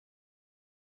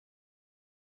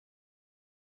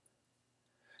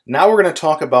Now we're going to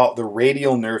talk about the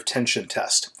radial nerve tension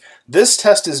test. This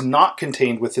test is not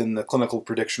contained within the clinical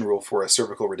prediction rule for a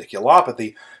cervical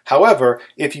radiculopathy. However,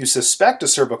 if you suspect a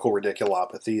cervical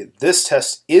radiculopathy, this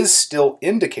test is still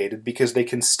indicated because they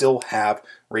can still have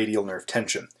radial nerve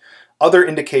tension. Other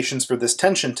indications for this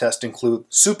tension test include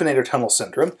supinator tunnel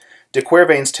syndrome, de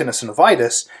Quervain's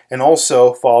tenosynovitis, and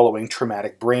also following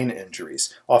traumatic brain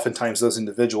injuries. Oftentimes those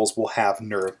individuals will have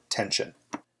nerve tension.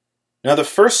 Now the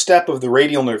first step of the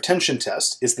radial nerve tension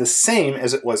test is the same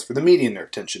as it was for the median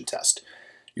nerve tension test.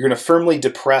 You're going to firmly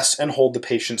depress and hold the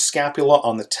patient's scapula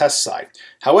on the test side.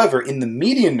 However, in the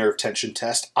median nerve tension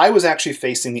test, I was actually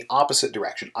facing the opposite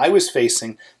direction. I was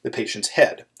facing the patient's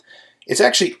head. It's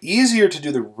actually easier to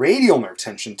do the radial nerve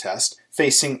tension test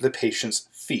facing the patient's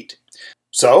feet.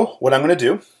 So what I'm going to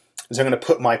do is I'm going to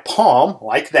put my palm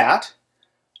like that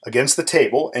against the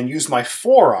table and use my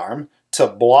forearm to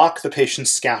block the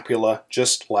patient's scapula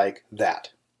just like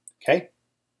that. Okay?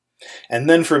 And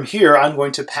then from here, I'm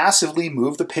going to passively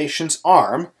move the patient's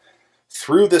arm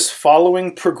through this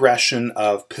following progression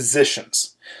of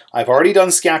positions. I've already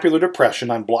done scapular depression.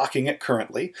 I'm blocking it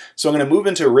currently. So I'm going to move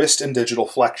into wrist and digital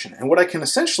flexion. And what I can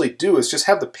essentially do is just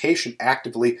have the patient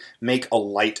actively make a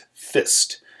light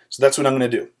fist. So that's what I'm going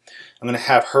to do. I'm going to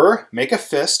have her make a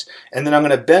fist, and then I'm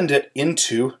going to bend it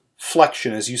into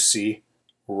flexion, as you see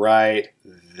right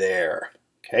there.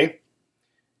 Okay?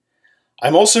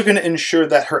 I'm also going to ensure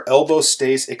that her elbow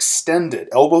stays extended.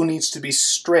 Elbow needs to be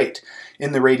straight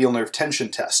in the radial nerve tension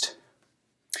test.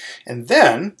 And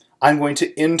then I'm going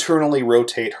to internally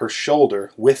rotate her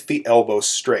shoulder with the elbow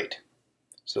straight.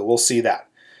 So we'll see that.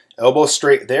 Elbow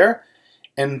straight there.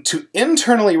 And to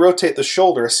internally rotate the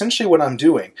shoulder, essentially what I'm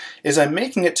doing is I'm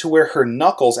making it to where her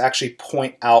knuckles actually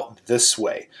point out this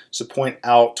way. So point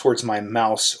out towards my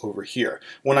mouse over here.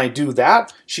 When I do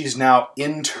that, she's now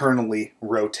internally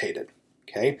rotated.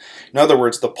 Okay? In other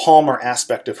words, the palmar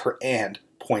aspect of her hand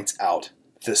points out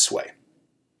this way.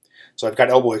 So I've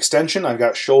got elbow extension, I've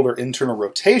got shoulder internal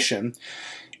rotation,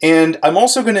 and I'm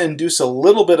also going to induce a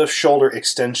little bit of shoulder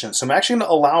extension. So I'm actually going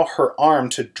to allow her arm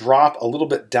to drop a little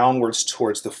bit downwards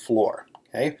towards the floor.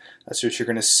 Okay? That's what you're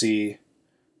going to see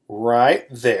right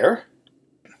there.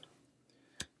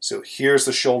 So here's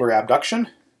the shoulder abduction,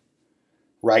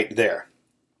 right there.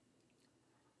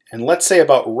 And let's say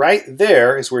about right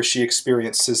there is where she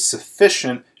experiences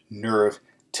sufficient nerve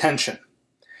tension.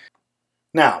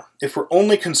 Now, if we're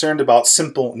only concerned about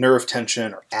simple nerve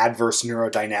tension or adverse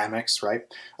neurodynamics, right,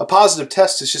 a positive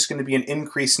test is just going to be an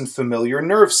increase in familiar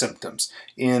nerve symptoms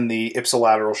in the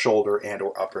ipsilateral shoulder and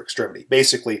or upper extremity,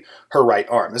 basically her right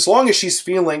arm. As long as she's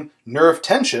feeling nerve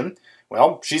tension,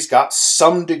 well, she's got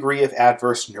some degree of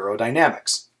adverse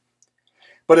neurodynamics.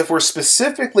 But if we're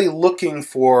specifically looking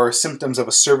for symptoms of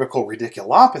a cervical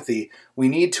radiculopathy, we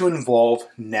need to involve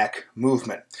neck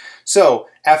movement. So,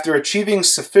 after achieving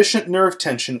sufficient nerve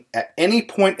tension at any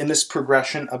point in this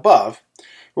progression above,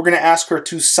 we're going to ask her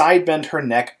to side bend her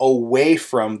neck away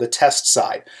from the test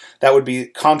side. That would be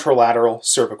contralateral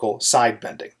cervical side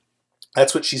bending.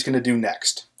 That's what she's going to do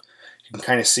next. You can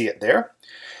kind of see it there.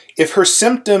 If her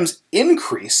symptoms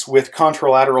increase with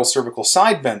contralateral cervical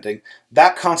side bending,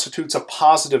 that constitutes a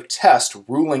positive test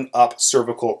ruling up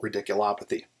cervical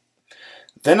radiculopathy.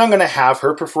 Then I'm going to have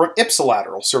her perform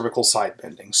ipsilateral cervical side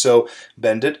bending. So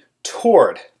bend it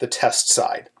toward the test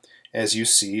side, as you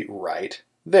see right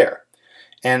there.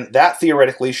 And that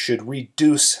theoretically should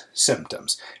reduce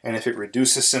symptoms. And if it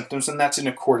reduces symptoms, then that's in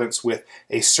accordance with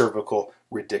a cervical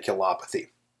radiculopathy.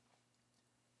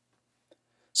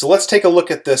 So let's take a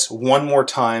look at this one more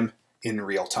time in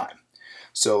real time.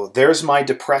 So there's my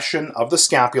depression of the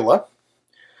scapula.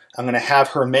 I'm going to have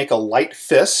her make a light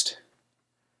fist.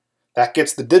 That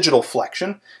gets the digital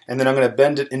flexion. And then I'm going to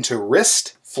bend it into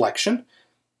wrist flexion.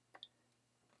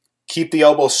 Keep the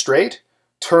elbow straight.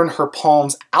 Turn her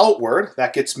palms outward.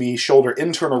 That gets me shoulder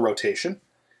internal rotation.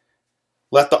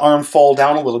 Let the arm fall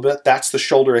down a little bit. That's the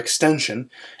shoulder extension.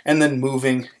 And then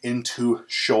moving into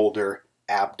shoulder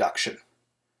abduction.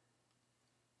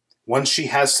 Once she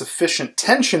has sufficient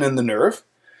tension in the nerve,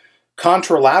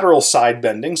 contralateral side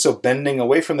bending, so bending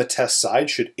away from the test side,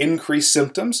 should increase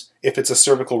symptoms if it's a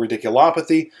cervical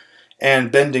radiculopathy,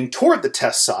 and bending toward the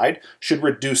test side should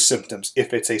reduce symptoms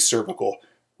if it's a cervical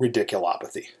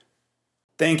radiculopathy.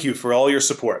 Thank you for all your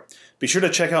support. Be sure to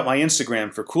check out my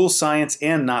Instagram for cool science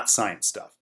and not science stuff.